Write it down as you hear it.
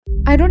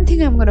I don't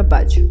think I'm gonna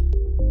budge.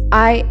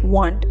 I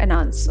want an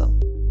answer.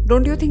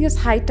 Don't you think it's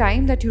high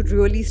time that you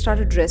really start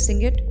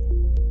addressing it?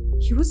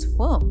 He was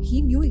firm.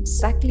 He knew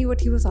exactly what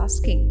he was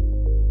asking.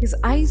 His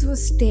eyes were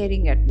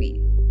staring at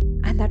me,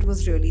 and that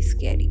was really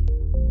scary.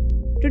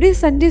 Today's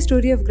Sunday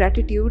Story of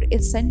Gratitude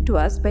is sent to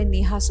us by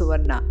Neha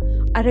Suvarna,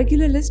 a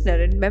regular listener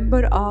and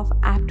member of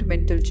Apt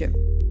Mental Gym.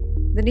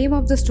 The name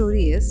of the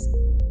story is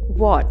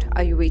What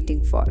Are You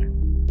Waiting For?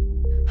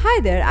 Hi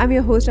there, I'm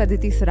your host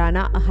Aditi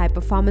Surana, a high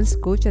performance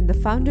coach and the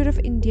founder of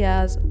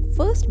India's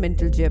first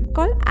mental gym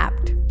called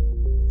Apt.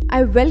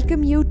 I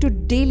welcome you to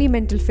Daily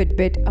Mental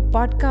Fitbit, a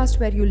podcast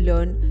where you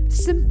learn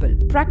simple,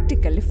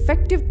 practical,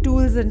 effective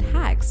tools and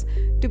hacks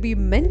to be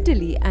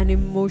mentally and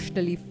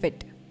emotionally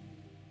fit.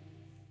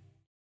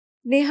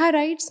 Neha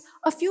writes,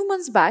 a few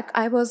months back,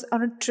 I was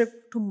on a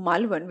trip to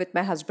Malvan with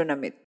my husband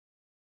Amit.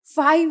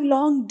 5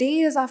 long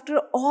days after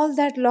all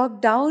that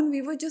lockdown,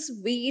 we were just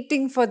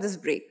waiting for this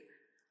break.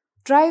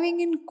 Driving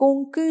in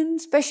Konkan,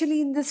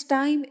 especially in this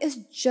time, is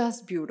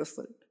just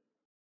beautiful.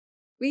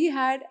 We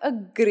had a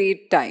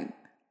great time.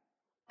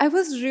 I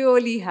was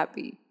really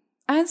happy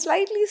and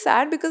slightly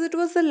sad because it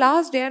was the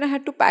last day and I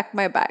had to pack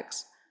my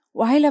bags.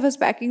 While I was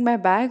packing my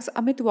bags,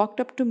 Amit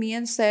walked up to me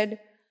and said,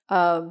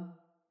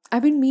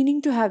 I've been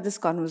meaning to have this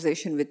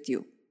conversation with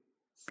you.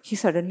 He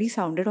suddenly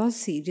sounded all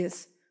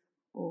serious.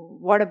 Oh,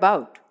 what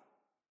about?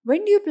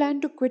 When do you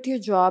plan to quit your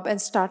job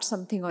and start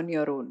something on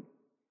your own?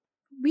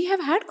 We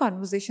have had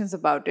conversations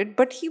about it,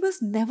 but he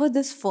was never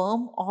this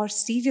firm or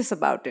serious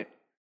about it.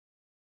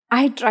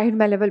 I tried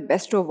my level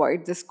best to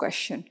avoid this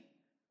question,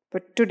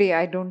 but today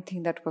I don't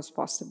think that was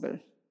possible.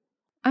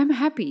 I'm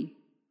happy.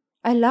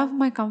 I love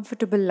my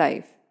comfortable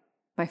life,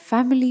 my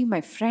family,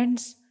 my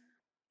friends,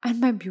 and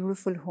my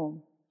beautiful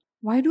home.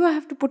 Why do I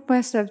have to put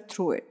myself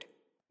through it?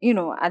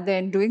 At the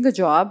end, doing a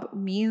job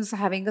means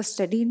having a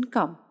steady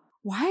income.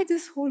 Why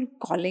this whole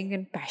calling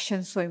and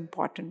passion so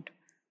important?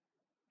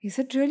 Is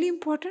it really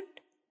important?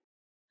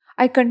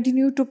 I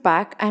continued to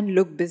pack and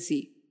look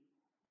busy.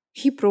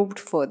 He probed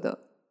further.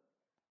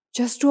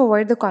 Just to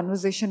avoid the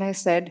conversation, I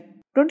said,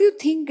 don't you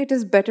think it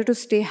is better to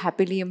stay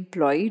happily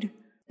employed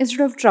instead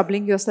of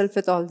troubling yourself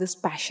with all this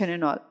passion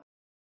and all?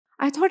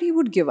 I thought he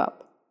would give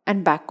up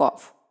and back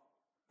off.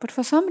 But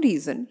for some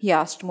reason, he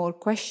asked more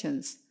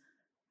questions.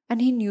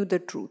 And he knew the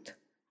truth.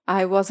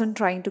 I wasn't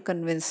trying to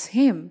convince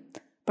him,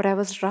 but I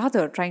was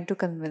rather trying to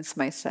convince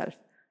myself.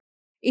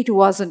 It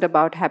wasn't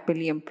about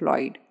happily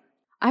employed.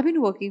 I've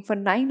been working for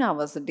 9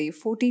 hours a day,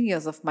 14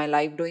 years of my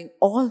life, doing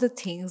all the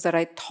things that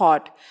I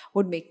thought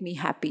would make me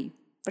happy.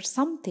 But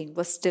something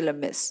was still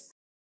amiss.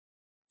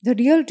 The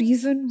real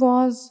reason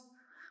was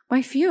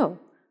my fear.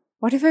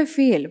 What if I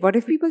fail? What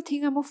if people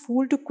think I'm a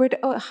fool to quit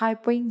a high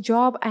paying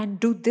job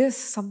and do this,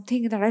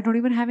 something that I don't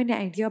even have any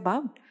idea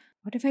about?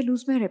 What if I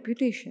lose my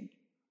reputation?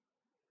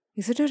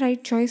 Is it a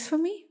right choice for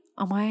me?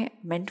 Am I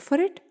meant for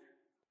it?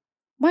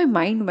 My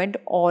mind went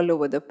all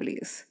over the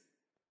place.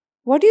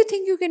 What do you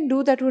think you can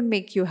do that would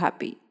make you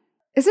happy?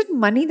 Is it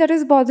money that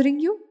is bothering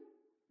you?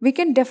 We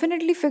can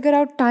definitely figure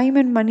out time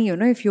and money,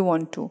 if you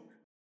want to.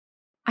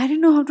 I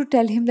didn't know how to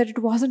tell him that it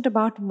wasn't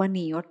about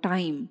money or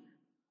time.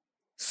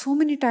 So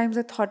many times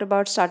I thought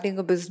about starting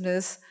a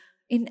business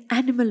in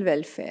animal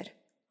welfare.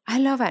 I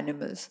love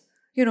animals.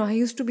 I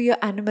used to be an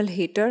animal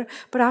hater,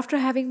 but after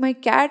having my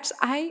cats,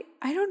 I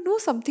don't know,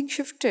 something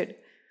shifted.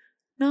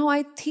 Now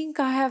I think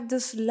I have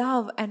this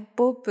love and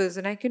purpose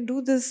and I can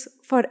do this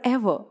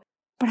forever.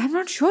 But I'm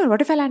not sure.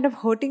 What if I'll end up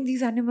hurting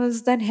these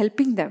animals than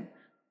helping them?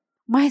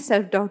 My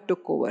self-doubt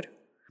took over.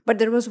 But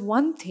there was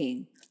one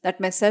thing that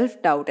my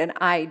self-doubt and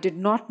I did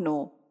not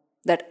know,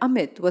 that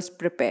Amit was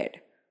prepared.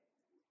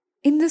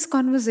 In this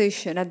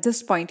conversation, at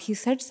this point, he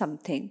said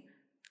something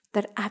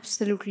that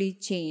absolutely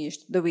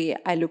changed the way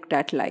I looked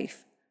at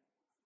life.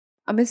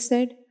 Amit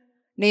said,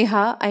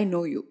 Neha, I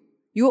know you.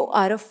 You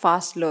are a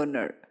fast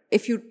learner.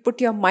 If you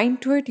put your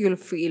mind to it, you'll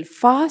fail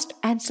fast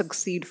and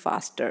succeed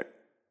faster.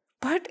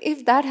 But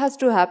if that has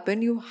to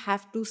happen, you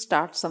have to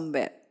start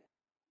somewhere.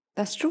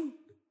 That's true.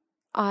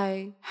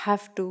 I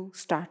have to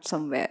start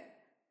somewhere.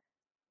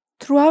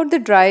 Throughout the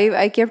drive,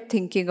 I kept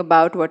thinking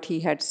about what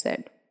he had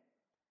said.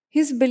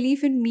 His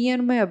belief in me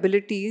and my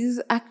abilities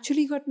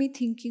actually got me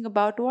thinking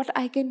about what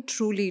I can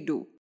truly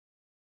do.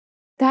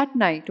 That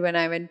night when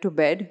I went to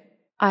bed,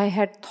 I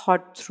had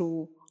thought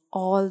through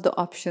all the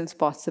options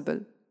possible.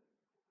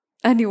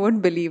 And you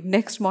won't believe,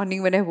 next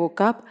morning when I woke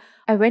up,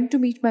 I went to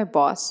meet my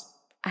boss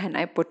and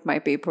I put my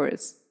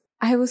papers.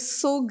 I was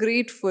so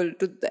grateful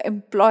to the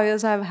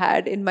employers I've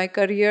had in my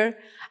career.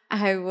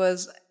 I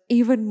was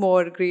even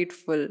more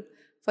grateful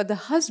for the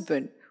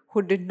husband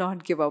who did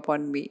not give up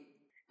on me.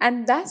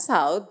 And that's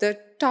how the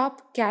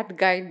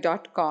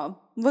topcatguide.com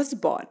was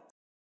born.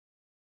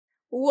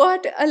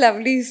 What a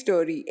lovely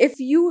story. If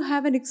you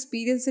have an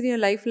experience in your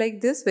life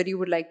like this where you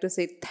would like to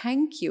say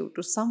thank you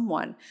to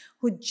someone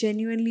who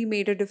genuinely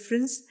made a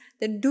difference,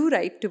 then do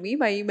write to me.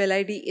 My email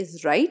ID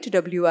is write,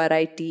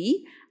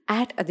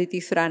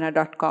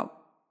 @aditisurana.com.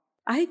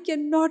 I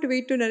cannot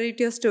wait to narrate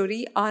your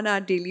story on our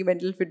Daily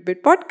Mental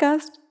Fitbit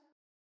podcast.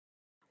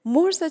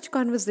 More such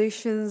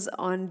conversations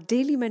on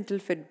Daily Mental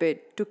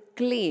Fitbit to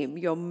claim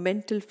your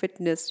mental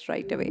fitness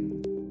right away.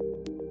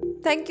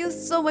 Thank you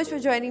so much for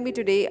joining me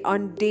today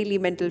on Daily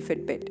Mental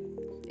Fitbit.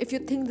 If you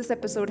think this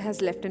episode has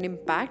left an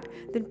impact,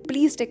 then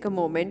please take a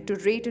moment to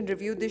rate and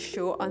review this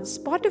show on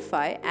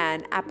Spotify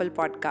and Apple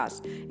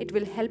Podcasts. It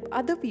will help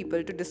other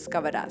people to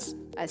discover us.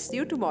 I'll see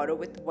you tomorrow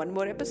with one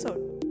more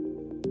episode.